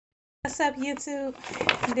What's up, YouTube?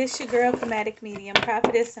 This your girl, Chromatic Medium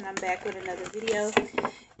Prophetess, and I'm back with another video.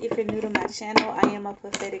 If you're new to my channel, I am a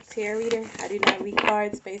prophetic tarot reader. I do not read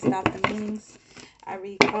cards based off the meanings. I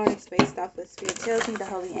read cards based off what Spirit tells me, the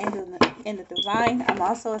Holy Angel, and the Divine. I'm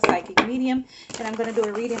also a psychic medium, and I'm going to do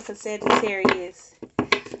a reading for Sagittarius.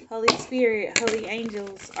 Holy Spirit, Holy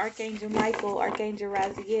Angels, Archangel Michael, Archangel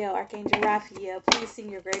Raziel, Archangel Raphael, please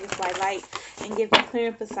send your greatest white light and give me clear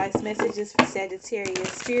and precise messages for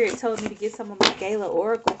Sagittarius. Spirit told me to get some of my Gala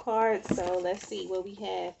Oracle cards, so let's see what we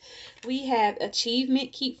have. We have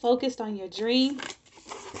Achievement, keep focused on your dream.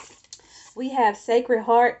 We have Sacred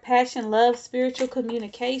Heart, Passion, Love, Spiritual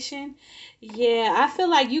Communication. Yeah, I feel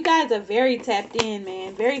like you guys are very tapped in,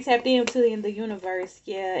 man. Very tapped into in the universe.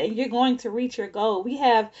 Yeah, and you're going to reach your goal. We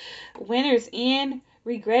have Winner's End,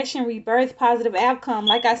 Regression, Rebirth, Positive Outcome.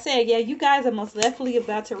 Like I said, yeah, you guys are most definitely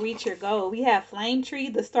about to reach your goal. We have Flame Tree,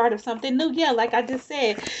 the start of something new. Yeah, like I just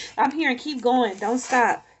said, I'm here and keep going. Don't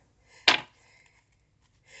stop.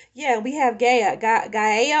 Yeah, we have Gaia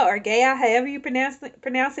or Gaia, however you pronounce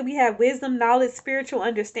it. We have wisdom, knowledge, spiritual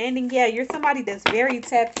understanding. Yeah, you're somebody that's very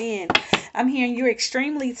tapped in. I'm hearing you're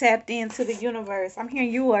extremely tapped into the universe. I'm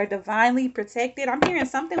hearing you are divinely protected. I'm hearing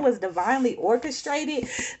something was divinely orchestrated,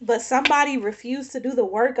 but somebody refused to do the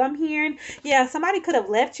work. I'm hearing, yeah, somebody could have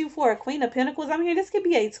left you for a Queen of Pentacles. I'm hearing this could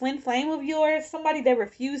be a twin flame of yours, somebody that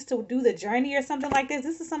refused to do the journey or something like this.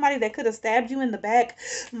 This is somebody that could have stabbed you in the back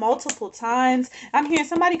multiple times. I'm hearing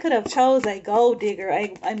somebody could have chose a gold digger,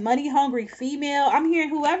 a money hungry female. I'm hearing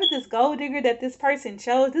whoever this gold digger that this person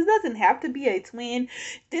chose, this doesn't have to be a twin.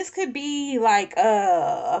 This could be like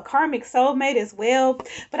a karmic soulmate as well.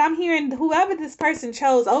 But I'm hearing whoever this person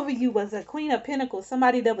chose over you was a Queen of Pentacles,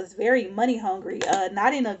 somebody that was very money hungry,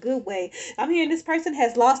 not in a good way. I'm hearing this person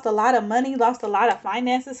has lost a lot of money, lost a lot of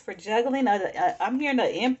finances for juggling. I'm hearing an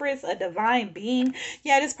Empress, a divine being.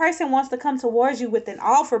 Yeah, this person wants to come towards you with an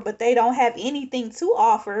offer, but they don't have anything to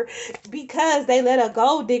offer because they let a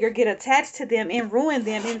gold digger get attached to them and ruin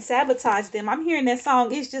them and sabotage them. I'm hearing that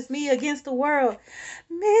song, It's Just Me Against the World.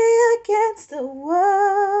 Me against the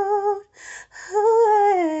world.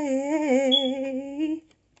 Away.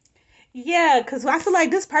 Yeah, because I feel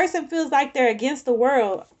like this person feels like they're against the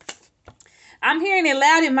world. I'm hearing it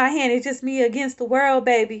loud in my head. It's just me against the world,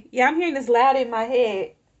 baby. Yeah, I'm hearing this loud in my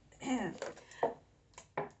head.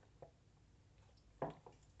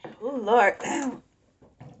 Oh, Lord.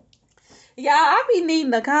 Y'all, I be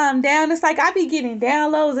needing to calm down. It's like I be getting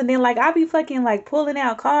downloads and then like I be fucking like pulling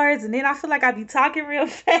out cards and then I feel like I be talking real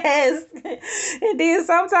fast. And then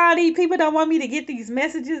sometimes these people don't want me to get these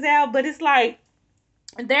messages out, but it's like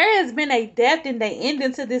there has been a depth and they end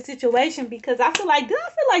into this situation because I feel like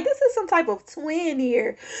this is some type of twin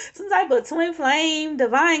here, some type of twin flame,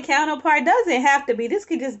 divine counterpart. Doesn't have to be. This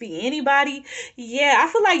could just be anybody. Yeah, I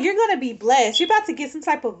feel like you're gonna be blessed. You're about to get some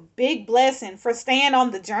type of big blessing for staying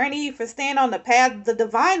on the journey, for staying on the path. The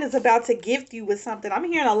divine is about to gift you with something. I'm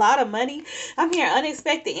hearing a lot of money. I'm hearing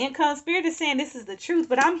unexpected income. Spirit is saying this is the truth,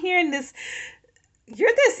 but I'm hearing this.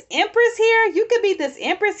 You're this Empress here. You could be this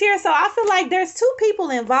Empress here. So I feel like there's two people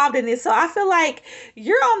involved in this. So I feel like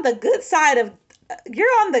you're on the good side of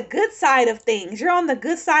things. You're on the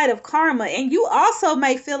good side of karma. And you also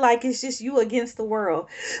may feel like it's just you against the world.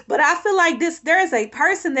 But I feel like there's a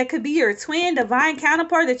person that could be your twin divine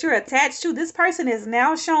counterpart that you're attached to. This person is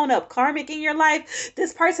now shown up karmic in your life.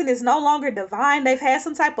 This person is no longer divine. They've had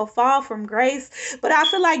some type of fall from grace. But I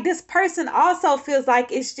feel like this person also feels like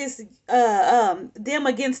it's just them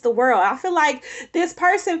against the world. I feel like this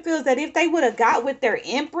person feels that if they would have got with their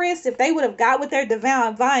Empress, if they would have got with their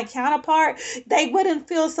divine counterpart, they wouldn't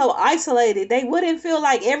feel so isolated. They wouldn't feel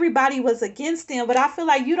like everybody was against them. But I feel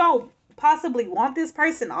like you don't possibly want this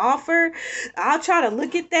person offer. I'll try to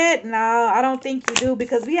look at that. No, I don't think you do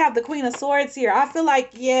because we have the Queen of Swords here. I feel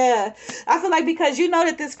like, yeah, I feel like because you know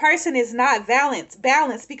that this person is not balanced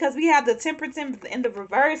because we have the Temperance in the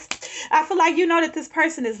reverse. I feel like you know that this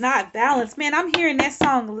person is not balanced. Man, I'm hearing that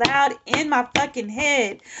song loud in my fucking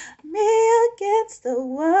head. Me against the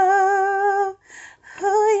world.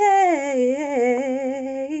 Oh,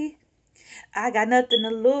 yeah. I got nothing to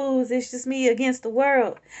lose. It's just me against the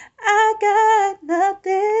world. I got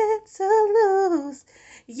nothing to lose.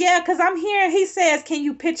 Yeah, because I'm hearing he says, can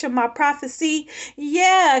you picture my prophecy?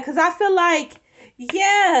 Yeah, because I feel like,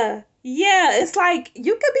 yeah, it's like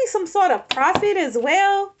you could be some sort of prophet as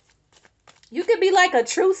well. You could be like a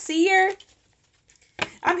true seer.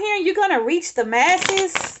 I'm hearing you're going to reach the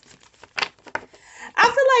masses. I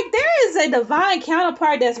feel like there is a divine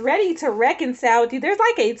counterpart that's ready to reconcile with you. There's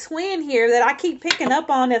like a twin here that I keep picking up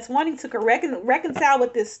on that's wanting to reconcile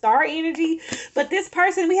with this star energy. But this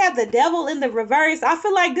person, we have the devil in the reverse. I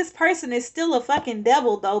feel like this person is still a fucking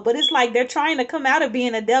devil though, but it's like they're trying to come out of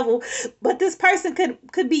being a devil. But this person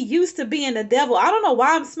could be used to being a devil. I don't know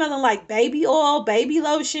why I'm smelling like baby oil, baby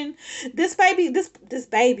lotion. This baby.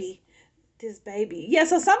 Yeah,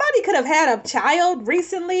 so somebody could have had a child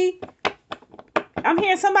recently. I'm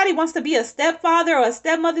hearing somebody wants to be a stepfather or a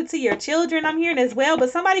stepmother to your children. I'm hearing as well,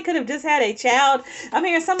 but somebody could have just had a child. I'm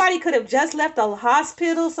hearing somebody could have just left the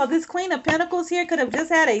hospital. So this Queen of Pentacles here could have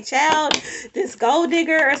just had a child, this gold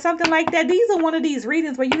digger or something like that. These are one of these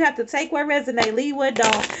readings where you have to take what resonate, leave what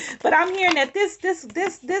don't. But I'm hearing that this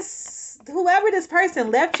whoever this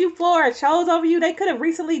person left you for or chose over you, they could have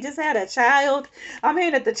recently just had a child. I'm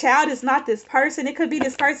hearing that the child is not this person. It could be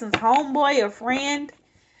this person's homeboy or friend.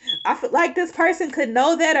 I feel like this person could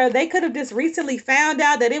know that, or they could have just recently found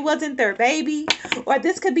out that it wasn't their baby, or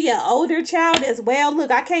this could be an older child as well. Look,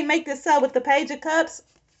 I can't make this up with the Page of Cups.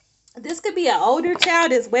 This could be an older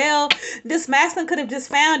child as well. This masculine could have just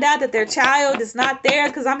found out that their child is not there,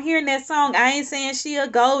 because I'm hearing that song. I ain't saying she a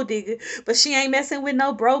gold digger, but she ain't messing with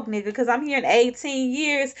no broke nigga, because I'm hearing 18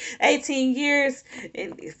 years,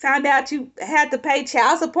 and found out you had to pay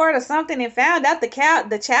child support or something, and found out the child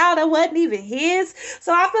that wasn't even his.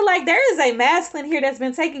 So I feel like there is a masculine here that's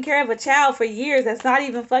been taking care of a child for years that's not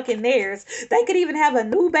even fucking theirs. They could even have a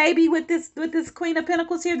new baby with this Queen of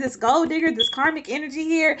Pentacles here, this gold digger, this karmic energy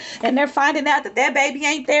here. And they're finding out that baby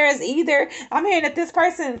ain't theirs either. I'm hearing that this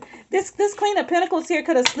person, this Queen of Pentacles here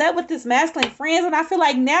could have slept with this masculine friends. And I feel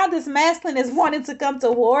like now this masculine is wanting to come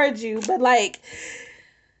towards you. But like,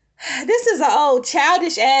 this is an old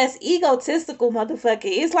childish ass egotistical motherfucker.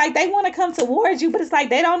 It's like they want to come towards you, but it's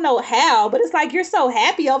like they don't know how. But it's like you're so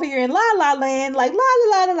happy over here in la la land, like la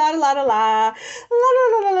la la la la la la la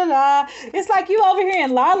la la la la. It's like you over here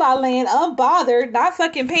in la la land, unbothered, not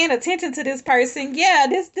fucking paying attention to this person. Yeah,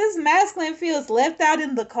 this masculine feels left out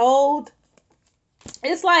in the cold.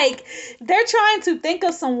 It's like they're trying to think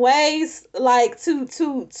of some ways like to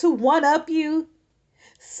one up you,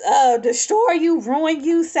 destroy you, ruin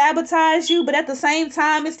you, sabotage you, but at the same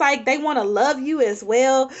time it's like they want to love you as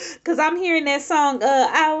well. Because I'm hearing that song,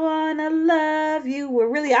 I wanna love you, well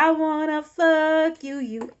really I wanna fuck you,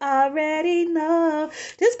 you already know.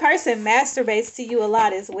 This person masturbates to you a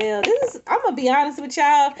lot as well. I'm gonna be honest with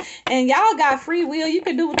y'all, and y'all got free will, you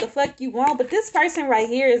can do what the fuck you want, but this person right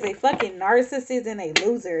here is a fucking narcissist and a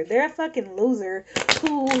loser. They're a fucking loser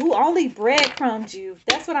who only breadcrumbed you.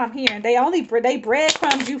 That's what I'm hearing. They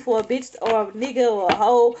breadcrumbed you for a bitch or a nigga or a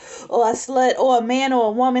hoe or a slut or a man or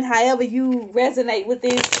a woman, however you resonate with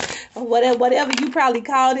this, or whatever you probably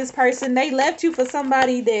call this person. They left you for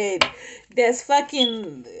somebody that's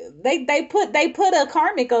fucking, they put a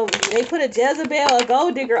karmic over you. They put a Jezebel, a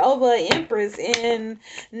gold digger over an Empress, and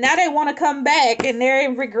now they want to come back, and they're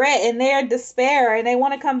in regret and they're in despair, and they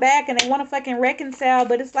want to come back and they want to fucking reconcile,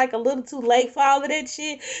 but it's like a little too late for all of that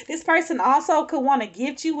shit. This person also could want to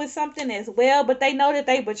gift you with something as well, but they know that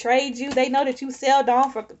they betrayed you. They know that you sailed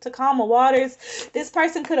on to calmer waters. This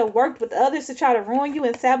person could have worked with others to try to ruin you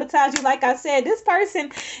and sabotage you. Like I said, this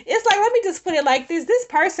person, it's like, let me just put it like this. This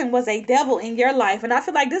person was a devil in your life, and I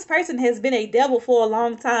feel like this person has been a devil for a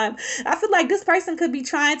long time. I feel like this person could be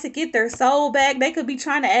trying to get their soul back. They could be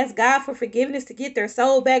trying to ask God for forgiveness to get their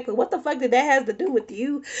soul back, but what the fuck did that have to do with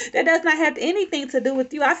you? That does not have anything to do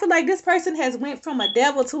with you. I feel like this person has went from a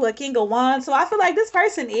devil to a king of wands, so I feel like this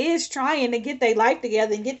person is trying to get their life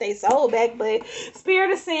together and get their soul back, but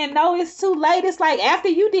spirit is saying no, it's too late. It's like after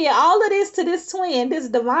you did all of this to this twin, this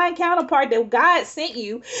divine counterpart that God sent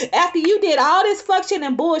you, after you did all this fucking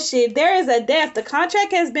and bullshit, there is a death. The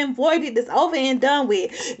contract has been voided. It's over and done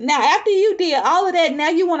with. Now, after you did all of that, now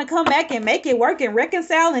you want to come back and make it work and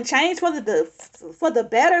reconcile and change for the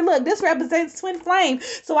better. Look, this represents twin flame.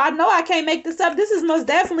 So I know I can't make this up. This is most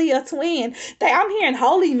definitely a twin. I'm hearing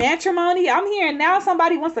holy matrimony. I'm hearing now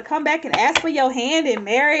somebody wants to come back and ask for your hand in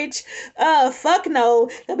marriage. Fuck no.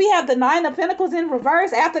 We have the Nine of Pentacles in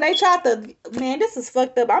reverse after they tried to, man, this is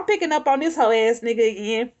fucked up. I'm picking up on this whole ass nigga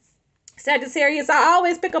again. Sagittarius, I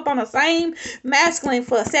always pick up on the same masculine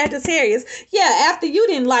for Sagittarius. Yeah, after you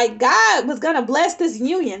didn't like, God was gonna bless this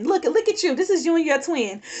union. Look at you. This is you and your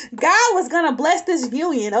twin. God was gonna bless this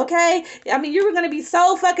union, okay? I mean, you were gonna be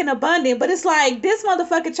so fucking abundant, but it's like this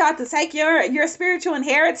motherfucker tried to take your spiritual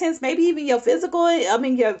inheritance, maybe even your physical,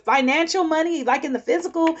 your financial money, like in the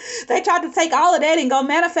physical. They tried to take all of that and go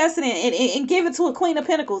manifest it and give it to a Queen of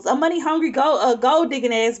Pentacles, a money hungry gold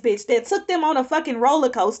digging ass bitch that took them on a fucking roller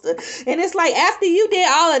coaster. And it's like, after you did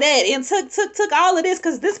all of that and took all of this,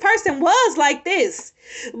 because this person was like this.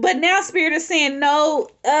 But now Spirit is saying, no,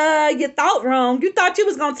 you thought wrong. You thought you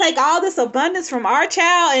was going to take all this abundance from our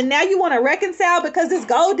child, and now you want to reconcile because this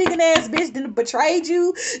gold digging ass bitch didn't betrayed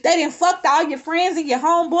you. They didn't fucked all your friends and your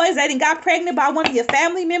homeboys. They didn't got pregnant by one of your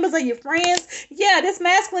family members or your friends. Yeah, this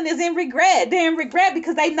masculine is in regret. They're in regret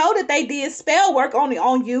because they know that they did spell work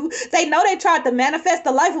on you. They know they tried to manifest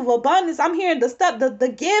the life of abundance. I'm hearing the stuff, the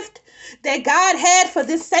gift that God had for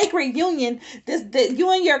this sacred union,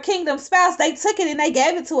 you and your kingdom spouse. They took it and they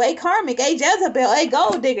gave it to a karmic, a Jezebel, a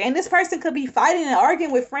gold digger. And this person could be fighting and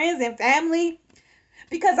arguing with friends and family,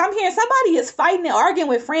 because I'm hearing somebody is fighting and arguing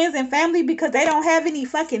with friends and family because they don't have any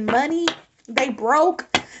fucking money. They broke.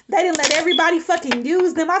 They didn't let everybody fucking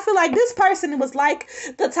use them. I feel like this person was like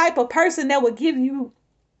the type of person that would give you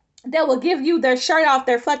their shirt off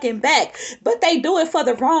their fucking back, but they do it for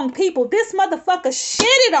the wrong people. This motherfucker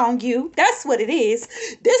shitted on you. That's what it is.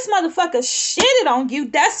 This motherfucker shitted on you.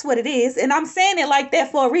 That's what it is. And I'm saying it like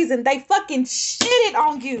that for a reason. They fucking shitted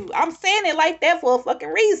on you. I'm saying it like that for a fucking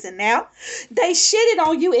reason now. They shitted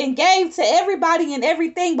on you and gave to everybody and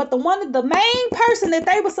everything, but the main person that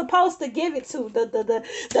they were supposed to give it to,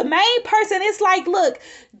 the main person, it's like, look,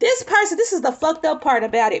 this person, this is the fucked up part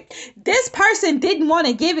about it. This person didn't want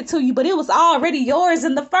to give it to you, but it was already yours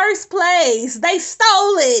in the first place. They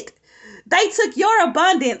stole it. They took your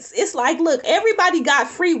abundance. It's like, look, everybody got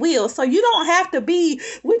free will. So you don't have to be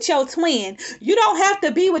with your twin. You don't have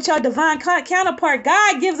to be with your divine counterpart.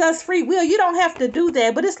 God gives us free will. You don't have to do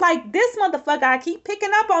that. But it's like, this motherfucker, I keep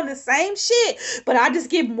picking up on the same shit, but I just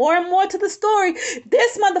get more and more to the story.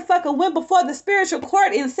 This motherfucker went before the spiritual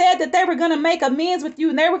court and said that they were going to make amends with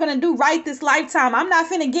you and they were going to do right this lifetime. I'm not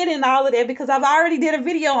finna get into all of that because I've already did a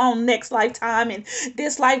video on next lifetime and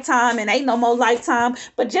this lifetime and ain't no more lifetime.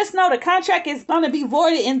 But just know the contract is going to be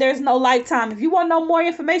voided and there's no lifetime. If you want to know more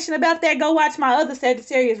information about that, go watch my other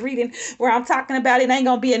Sagittarius reading where I'm talking about it ain't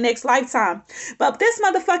going to be a next lifetime. But this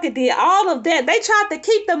motherfucker did all of that. They tried to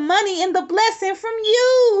keep the money and the blessing from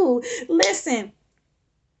you. Listen,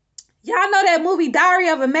 y'all know that movie Diary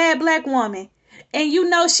of a Mad Black Woman? And you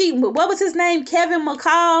know, what was his name? Kevin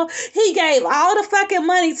McCall. He gave all the fucking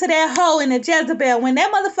money to that hoe in the Jezebel. When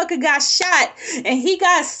that motherfucker got shot and he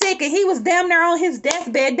got sick and he was damn near on his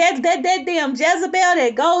deathbed, that damn Jezebel,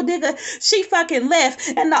 that gold digger, she fucking left.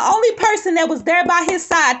 And the only person that was there by his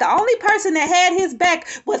side, the only person that had his back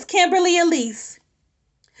was Kimberly Elise.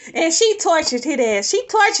 And she tortured his ass. She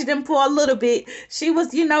tortured him for a little bit. She was,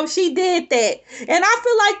 she did that. And I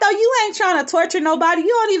feel like, though, you ain't trying to torture nobody. You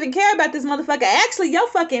don't even care about this motherfucker. Actually, your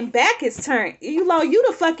fucking back is turned. You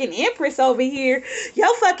the fucking Empress over here.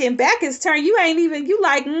 Your fucking back is turned. You ain't even, you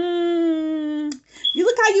like, you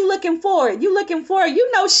look how you looking forward. You looking forward. You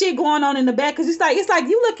know shit going on in the back. Because it's like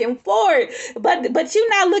you looking forward. But you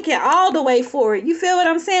not looking all the way forward. You feel what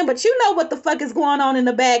I'm saying? But you know what the fuck is going on in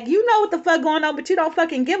the back. You know what the fuck going on, but you don't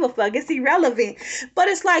fucking give a fuck. It's irrelevant. But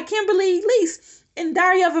it's like Kimberly Elise in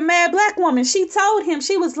Diary of a Mad Black Woman. She told him,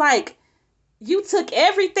 she was like, you took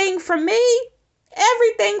everything from me.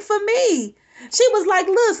 Everything for me. She was like,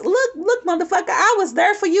 look, motherfucker, I was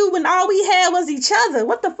there for you when all we had was each other.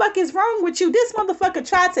 What the fuck is wrong with you? This motherfucker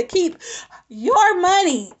tried to keep your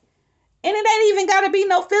money. And it ain't even got to be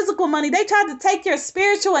no physical money. They tried to take your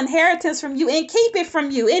spiritual inheritance from you and keep it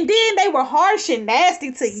from you. And then they were harsh and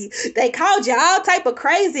nasty to you. They called you all type of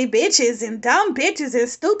crazy bitches and dumb bitches and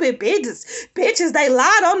stupid bitches. Bitches, they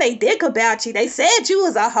lied on their dick about you. They said you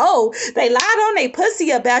was a hoe. They lied on their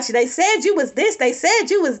pussy about you. They said you was this. They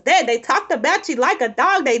said you was that. They talked about you like a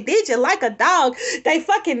dog. They did you like a dog. They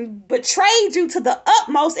fucking betrayed you to the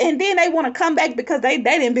utmost. And then they want to come back because they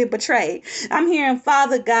didn't been betrayed. I'm hearing,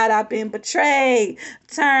 Father God, I've been betrayed,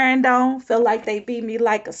 turned on, feel like they beat me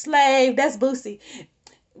like a slave. That's Boosie.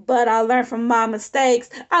 But I learned from my mistakes.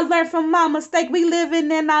 I learned from my mistake. We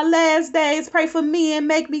living in our last days. Pray for me and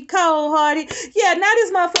make me cold-hearted. Yeah, now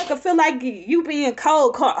this motherfucker feel like you being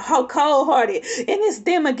cold-hearted. And it's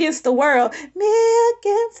them against the world. Me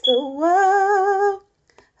against the world.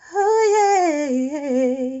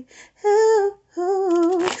 Oh, yeah.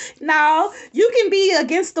 Ooh. No, you can be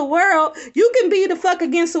against the world. You can be the fuck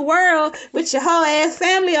against the world with your whole ass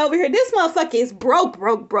family over here. This motherfucker is broke.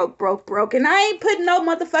 And I ain't putting no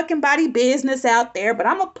motherfucking body business out there, but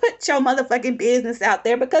I'm gonna put your motherfucking business out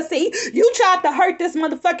there because, see, you tried to hurt this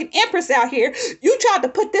motherfucking Empress out here. You tried to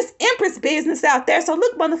put this Empress business out there. So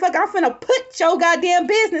look, motherfucker, I'm finna put your goddamn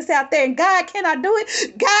business out there. And God, can I do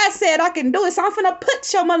it? God said I can do it. So I'm finna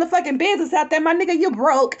put your motherfucking business out there. My nigga, you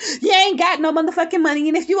broke. You ain't got no motherfucking money.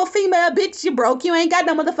 And if you a female bitch, you broke. You ain't got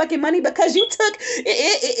no motherfucking money because you took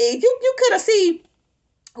it. You could have seen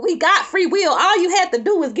We got free will. All you had to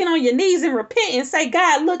do was get on your knees and repent and say,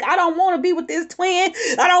 God, look, I don't want to be with this twin.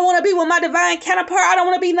 I don't want to be with my divine counterpart. I don't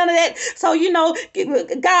want to be none of that. So,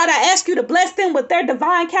 God, I ask you to bless them with their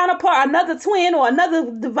divine counterpart, another twin or another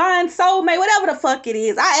divine soulmate, whatever the fuck it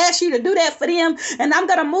is. I ask you to do that for them, and I'm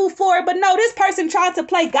going to move forward. But no, this person tried to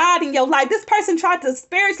play God in your life. This person tried to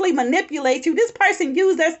spiritually manipulate you. This person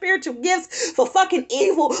used their spiritual gifts for fucking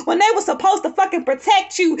evil when they were supposed to fucking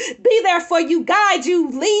protect you, be there for you, guide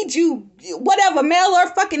you, lead you, whatever, male or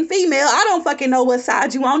fucking female. I don't fucking know what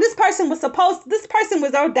side you on. This person was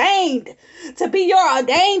ordained to be your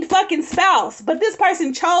ordained fucking spouse. But this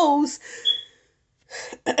person chose,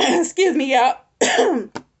 excuse me, y'all.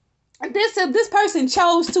 This person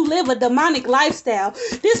chose to live a demonic lifestyle.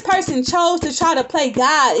 This person chose to try to play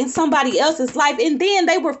God in somebody else's life. And then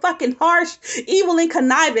they were fucking harsh, evil, and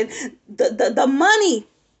conniving. The money,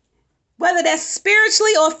 whether that's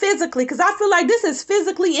spiritually or physically, because I feel like this is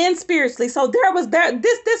physically and spiritually. So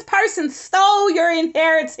this person stole your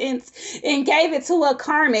inheritance and gave it to a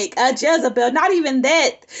karmic, a Jezebel. Not even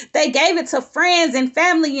that, they gave it to friends and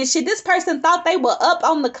family and shit. This person thought they were up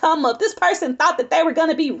on the come up. This person thought that they were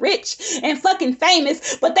gonna be rich and fucking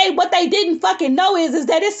famous, but what they didn't fucking know is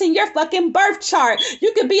that it's in your fucking birth chart.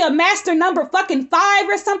 You could be a master number fucking 5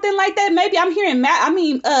 or something like that. Maybe I'm hearing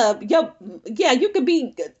you could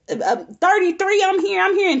be 33. I'm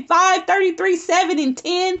hearing 5, 33, 7, and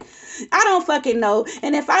 10. I don't fucking know.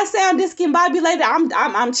 And if I sound discombobulated,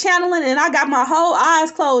 I'm channeling and I got my whole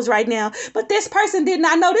eyes closed right now. But this person did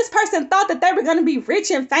not know. This person thought that they were going to be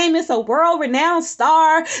rich and famous, a world-renowned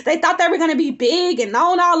star. They thought they were going to be big and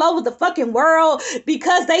known all over the fucking world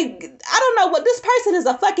because I don't know what, this person is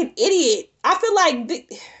a fucking idiot. I feel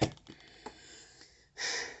like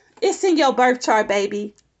it's in your birth chart,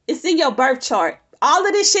 baby. It's in your birth chart. All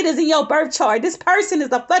of this shit is in your birth chart. This person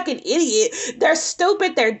is a fucking idiot. They're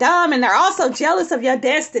stupid, they're dumb, and they're also jealous of your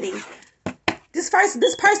destiny. This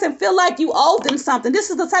person feel like you owe them something. This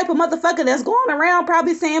is the type of motherfucker that's going around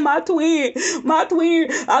probably saying, my twin,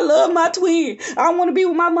 I love my twin. I want to be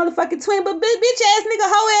with my motherfucking twin. But bitch ass nigga,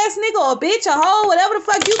 hoe ass nigga, or bitch, or hoe, whatever the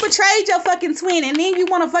fuck, you betrayed your fucking twin. And then you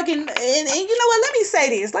want to fucking, and you know what, let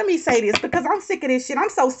me say this because I'm sick of this shit. I'm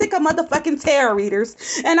so sick of motherfucking tarot readers.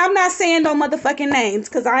 And I'm not saying no motherfucking names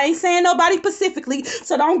because I ain't saying nobody specifically.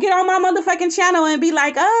 So don't get on my motherfucking channel and be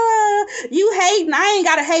like, you hating. I ain't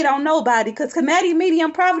got to hate on nobody because Maddie,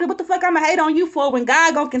 medium, profit, what the fuck I'ma hate on you for when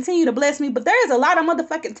God gonna continue to bless me? But there's a lot of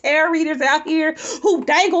motherfucking tarot readers out here who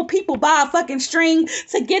dangle people by a fucking string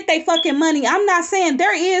to get their fucking money. I'm not saying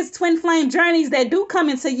there is twin flame journeys that do come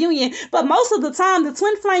into union, but most of the time the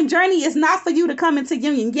twin flame journey is not for you to come into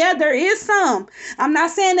union. Yeah, there is some. I'm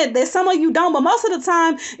not saying that some of you don't, but most of the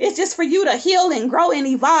time it's just for you to heal and grow and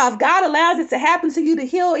evolve. God allows it to happen to you to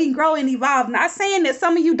heal and grow and evolve. Not saying that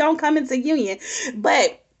some of you don't come into union,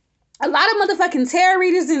 but a lot of motherfucking tarot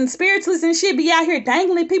readers and spiritualists and shit be out here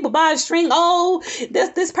dangling people by a string. Oh,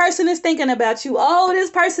 this person is thinking about you. Oh, this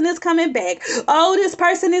person is coming back. Oh, this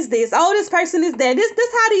person is this. Oh, this person is that. This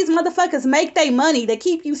how these motherfuckers make their money. They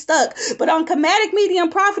keep you stuck. But on Comedic Medium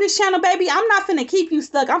Prophetess channel, baby, I'm not finna keep you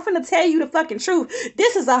stuck. I'm finna tell you the fucking truth.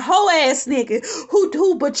 This is a hoe ass nigga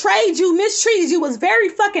who betrayed you, mistreated you, was very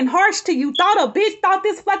fucking harsh to you. Thought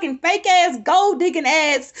this fucking fake ass gold digging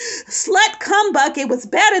ass slut cum bucket was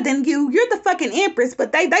better than you. You're the fucking Empress,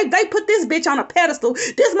 but they put this bitch on a pedestal.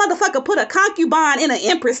 This motherfucker put a concubine in an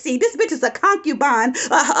Empress seat. This bitch is a concubine,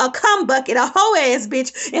 a cum bucket, a hoe ass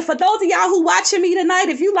bitch. And for those of y'all who watching me tonight,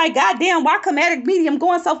 if you like, goddamn, why Comedic Medium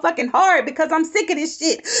going so fucking hard? Because I'm sick of this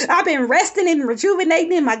shit. I've been resting and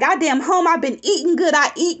rejuvenating in my goddamn home. I've been eating good. I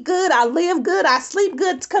eat good. I live good. I sleep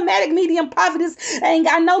good. Comedic Medium Prophetess ain't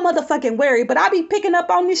got no motherfucking worry. But I be picking up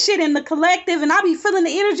on this shit in the collective, and I be feeling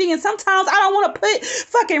the energy. And sometimes I don't want to put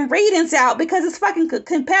fucking readings out because it's fucking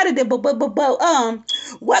competitive. But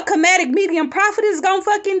what Comedic Medium Prophet is gonna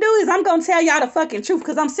fucking do is I'm gonna tell y'all the fucking truth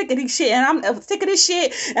because I'm sick of this shit, and I'm sick of this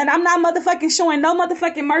shit, and I'm not motherfucking showing no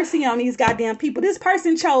motherfucking mercy on these goddamn people. This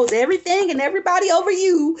person chose everything and everybody over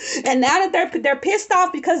you, and now that they're pissed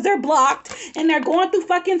off because they're blocked and they're going through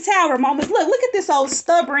fucking tower moments. Look at this old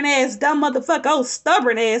stubborn ass dumb motherfucker. Oh,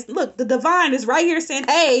 stubborn ass. Look, the divine is right here saying,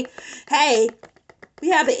 hey, we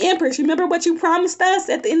have the Empress. Remember what you promised us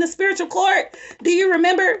in the spiritual court? Do you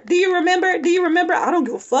remember? I don't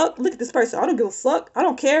give a fuck. Look at this person. I don't give a fuck. I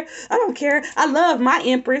don't care. I love my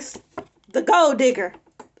Empress, the gold digger.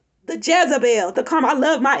 The Jezebel, the karma. I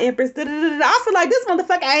love my Empress. I feel like this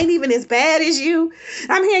motherfucker ain't even as bad as you.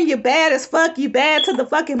 I'm hearing you bad as fuck. You bad to the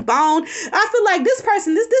fucking bone. I feel like this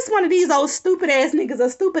person, this one of these old stupid ass niggas or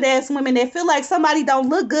stupid ass women that feel like somebody don't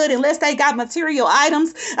look good unless they got material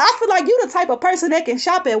items. I feel like you the type of person that can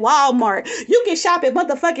shop at Walmart. You can shop at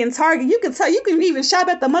motherfucking Target. You can even shop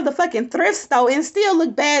at the motherfucking thrift store and still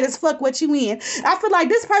look bad as fuck what you in. I feel like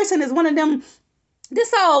this person is one of them.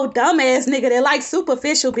 This old dumbass nigga that like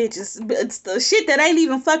superficial bitches. It's the shit that ain't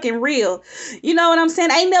even fucking real. You know what I'm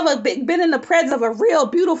saying? I ain't never been in the presence of a real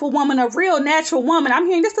beautiful woman, a real natural woman. I'm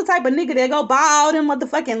hearing this the type of nigga that go buy all them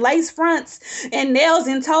motherfucking lace fronts and nails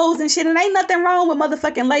and toes and shit. And ain't nothing wrong with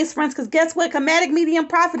motherfucking lace fronts. Because guess what? Comedic Medium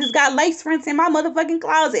Prophet has got lace fronts in my motherfucking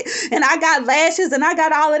closet. And I got lashes and I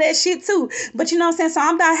got all of that shit too. But you know what I'm saying? So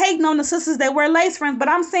I'm not hating on the sisters that wear lace fronts. But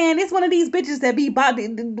I'm saying it's one of these bitches that be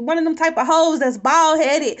one of them type of hoes that's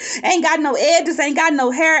headed, ain't got no edges, ain't got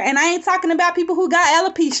no hair, and I ain't talking about people who got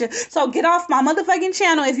alopecia. So get off my motherfucking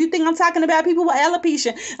channel if you think I'm talking about people with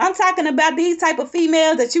alopecia. I'm talking about these type of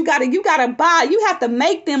females that you gotta buy. You have to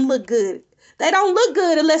make them look good. They don't look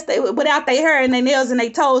good unless they without their hair and their nails and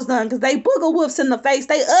their toes done, because they booger whoops in the face.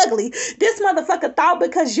 They ugly. This motherfucker thought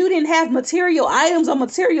because you didn't have material items or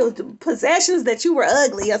material possessions that you were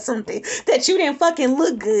ugly or something, that you didn't fucking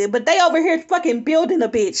look good. But they over here fucking building a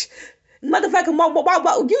bitch. Motherfucker,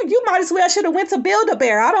 you might as well should have went to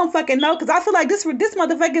Build-A-Bear. I don't fucking know, because I feel like this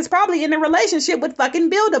motherfucker is probably in a relationship with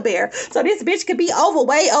fucking Build-A-Bear. So this bitch could be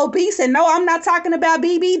overweight, obese, and no, I'm not talking about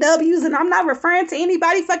BBWs, and I'm not referring to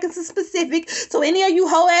anybody fucking specific. So any of you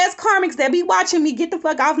hoe ass karmics that be watching me, get the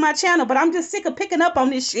fuck off my channel. But I'm just sick of picking up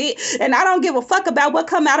on this shit, and I don't give a fuck about what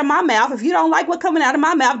come out of my mouth. If you don't like what coming out of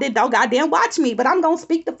my mouth, then don't goddamn watch me. But I'm gonna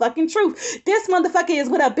speak the fucking truth. This motherfucker is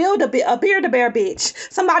with a Build-A-Bear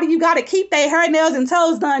bitch. Somebody you gotta keep their hair, nails, and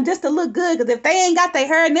toes done just to look good. Because if they ain't got their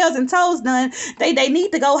hair, nails, and toes done, they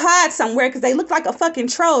need to go hide somewhere, because they look like a fucking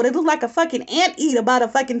troll. They look like a fucking anteater by the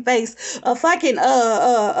fucking face. A fucking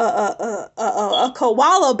a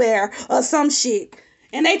koala bear or some shit.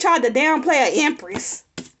 And they tried to downplay an Empress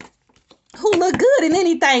who look good in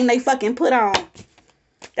anything they fucking put on.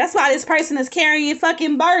 That's why this person is carrying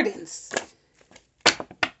fucking burdens.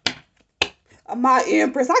 My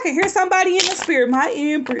Empress. I can hear somebody in the spirit. My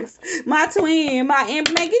Empress. My twin. My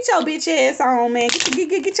Empress. Man, get your bitch ass on, man.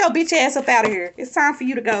 Get your bitch ass up out of here. It's time for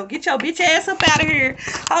you to go. Get your bitch ass up out of here.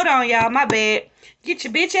 Hold on, y'all. My bad. Get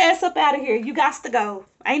your bitch ass up out of here. You got to go.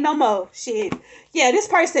 Ain't no more. Shit. Yeah, this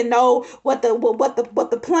person know what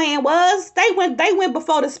the plan was. They went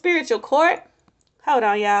before the spiritual court. Hold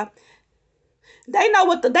on, y'all. They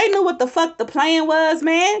knew what the fuck the plan was,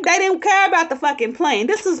 man. They didn't care about the fucking plan.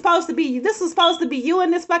 This was supposed to be you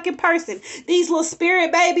and this fucking person. These little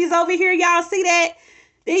spirit babies over here, y'all see that?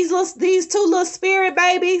 These two little spirit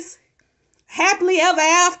babies, happily ever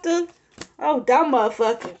after. Oh, dumb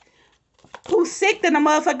motherfucker. Who's sick than a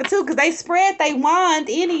motherfucker too, because they spread they wand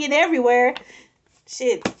any and everywhere.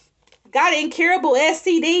 Shit. Got incurable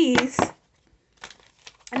STDs.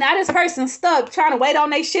 And now this person's stuck trying to wait on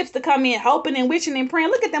their ships to come in, hoping and wishing and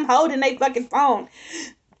praying. Look at them holding their fucking phone.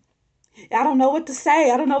 I don't know what to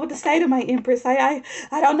say. I don't know what to say to my Empress. I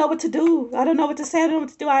don't know what to do. I don't know what to say. I don't know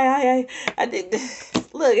what to do. I did.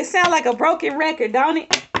 Look, it sounds like a broken record, don't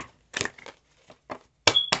it?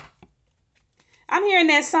 I'm hearing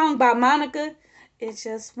that song by Monica. It's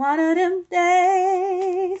just one of them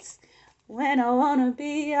days when I wanna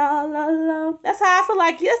be all alone. That's how I feel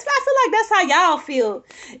like. I feel like that's how y'all feel.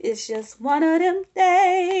 It's just one of them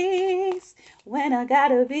days when I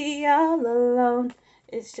gotta be all alone.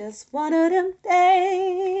 It's just one of them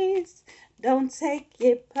days. Don't take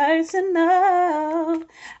it personal.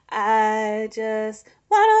 I just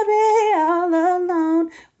wanna be all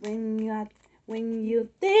alone when you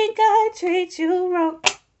think I treat you wrong.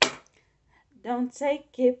 Don't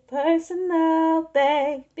take it personal,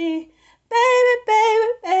 baby. Baby.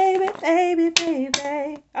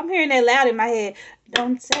 I'm hearing that loud in my head.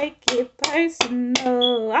 Don't take it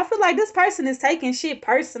personal. I feel like this person is taking shit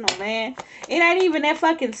personal, man. It ain't even that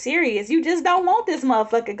fucking serious. You just don't want this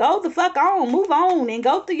motherfucker. Go the fuck on. Move on and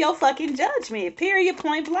go through your fucking judgment. Period.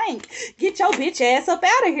 Point blank. Get your bitch ass up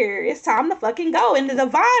out of here. It's time to fucking go. And the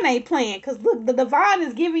divine ain't playing. Because look, the divine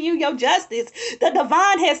is giving you your justice. The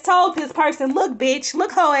divine has told this person, look, bitch.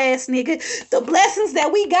 Look, hoe ass nigga. The blessings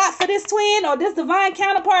that we got for this twin or this divine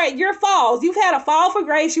counterpart, your falls. You've had a fall for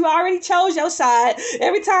grace. You already chose your side.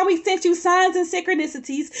 Every time we sent you signs and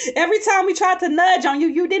synchronicities, every time we tried to nudge on you,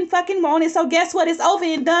 you didn't fucking want it. So guess what? It's over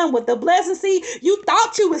and done with the blessing. See, you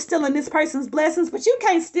thought you was stealing this person's blessings, but you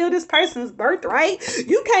can't steal this person's birthright.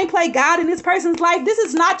 You can't play God in this person's life. This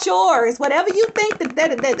is not yours. Whatever you think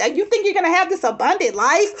that you think you're gonna have this abundant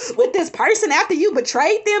life with this person after you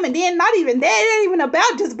betrayed them, and then not even that. It ain't even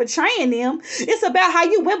about just betraying them. It's about how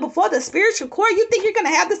you went before the spiritual court. You think you're gonna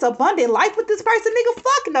have this abundant life with this person, nigga?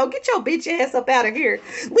 Fuck no. Get your bitch ass up out of here.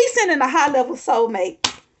 We sending a high level soulmate.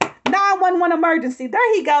 911 emergency.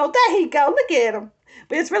 There he go. There he go. Look at him.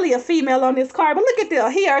 But it's really a female on this card. But look at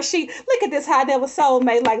this. He or she. Look at this high level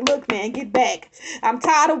soulmate. Like, look, man, get back. I'm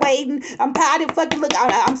tired of waiting. I'm tired of fucking look.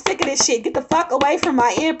 I'm sick of this shit. Get the fuck away from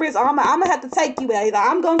my Empress. I'm gonna have to take you out. Either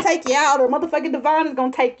I'm gonna take you out, or motherfucking Divine is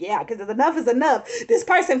gonna take you out. Because enough is enough. This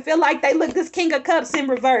person feel like they look this King of Cups in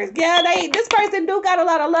reverse. Yeah, this person do got a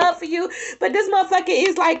lot of love for you, but this motherfucker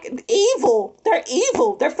is like evil. They're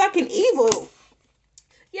evil. They're fucking evil.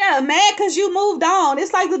 Yeah, mad because you moved on.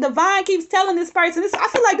 It's like the Divine keeps telling this person. I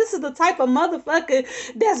feel like this is the type of motherfucker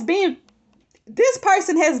that's being... This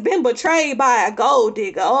person has been betrayed by a gold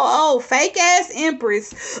digger. Oh, fake ass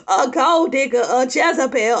Empress. A gold digger. A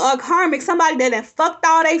Jezebel. A karmic. Somebody that done fucked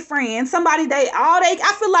all they friends. Somebody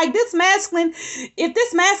I feel like this masculine... If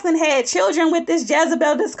this masculine had children with this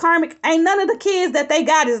Jezebel, this karmic, ain't none of the kids that they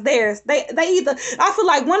got is theirs. They either... I feel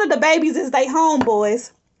like one of the babies is they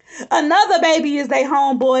homeboys. Another baby is they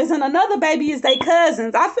homeboys, and another baby is they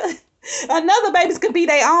cousins. I feel another babies could be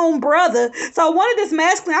their own brother. So one of this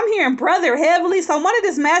masculine, I'm hearing brother heavily. So one of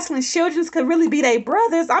this masculine children could really be their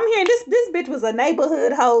brothers. I'm hearing this bitch was a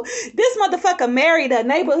neighborhood hoe. This motherfucker married a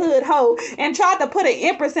neighborhood hoe and tried to put an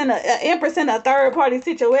empress in a third party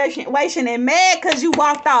situation and mad because you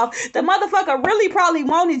walked off. The motherfucker really probably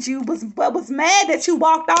wanted you, but was mad that you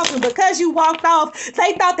walked off, and because you walked off,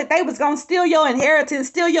 they thought that they was gonna steal your inheritance,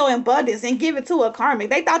 steal your abundance, and give it to a karmic.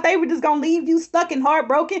 They thought they were just gonna leave you stuck and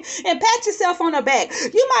heartbroken. And pat yourself on the back.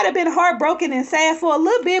 You might have been heartbroken and sad for a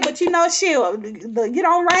little bit, but you know, shit, you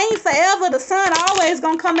don't reign forever. The sun always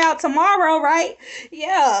gonna come out tomorrow, right?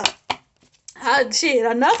 Yeah. Shit,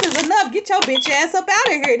 enough is enough. Get your bitch ass up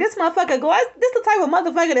out of here. This motherfucker this the type of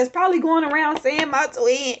motherfucker that's probably going around saying my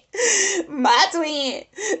twin,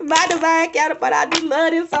 my divine counterpart. I do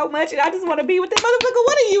love him so much, and I just want to be with this motherfucker.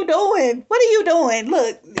 What are you doing? What are you doing?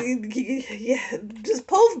 Look, yeah, just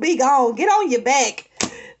poof, be gone. Get on your back.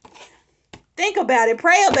 Think about it,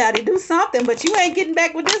 pray about it, do something, but you ain't getting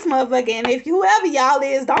back with this motherfucker. And if whoever y'all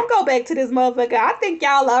is, don't go back to this motherfucker. I think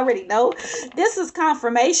y'all already know. This is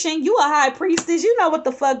confirmation. You a high priestess. You know what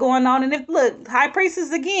the fuck going on. And if, look, high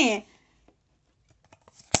priestess again.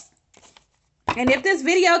 And if this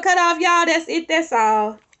video cut off, y'all, that's it. That's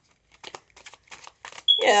all.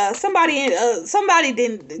 Yeah, somebody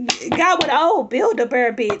didn't got with an old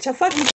Build-A-Bear bitch. A fucking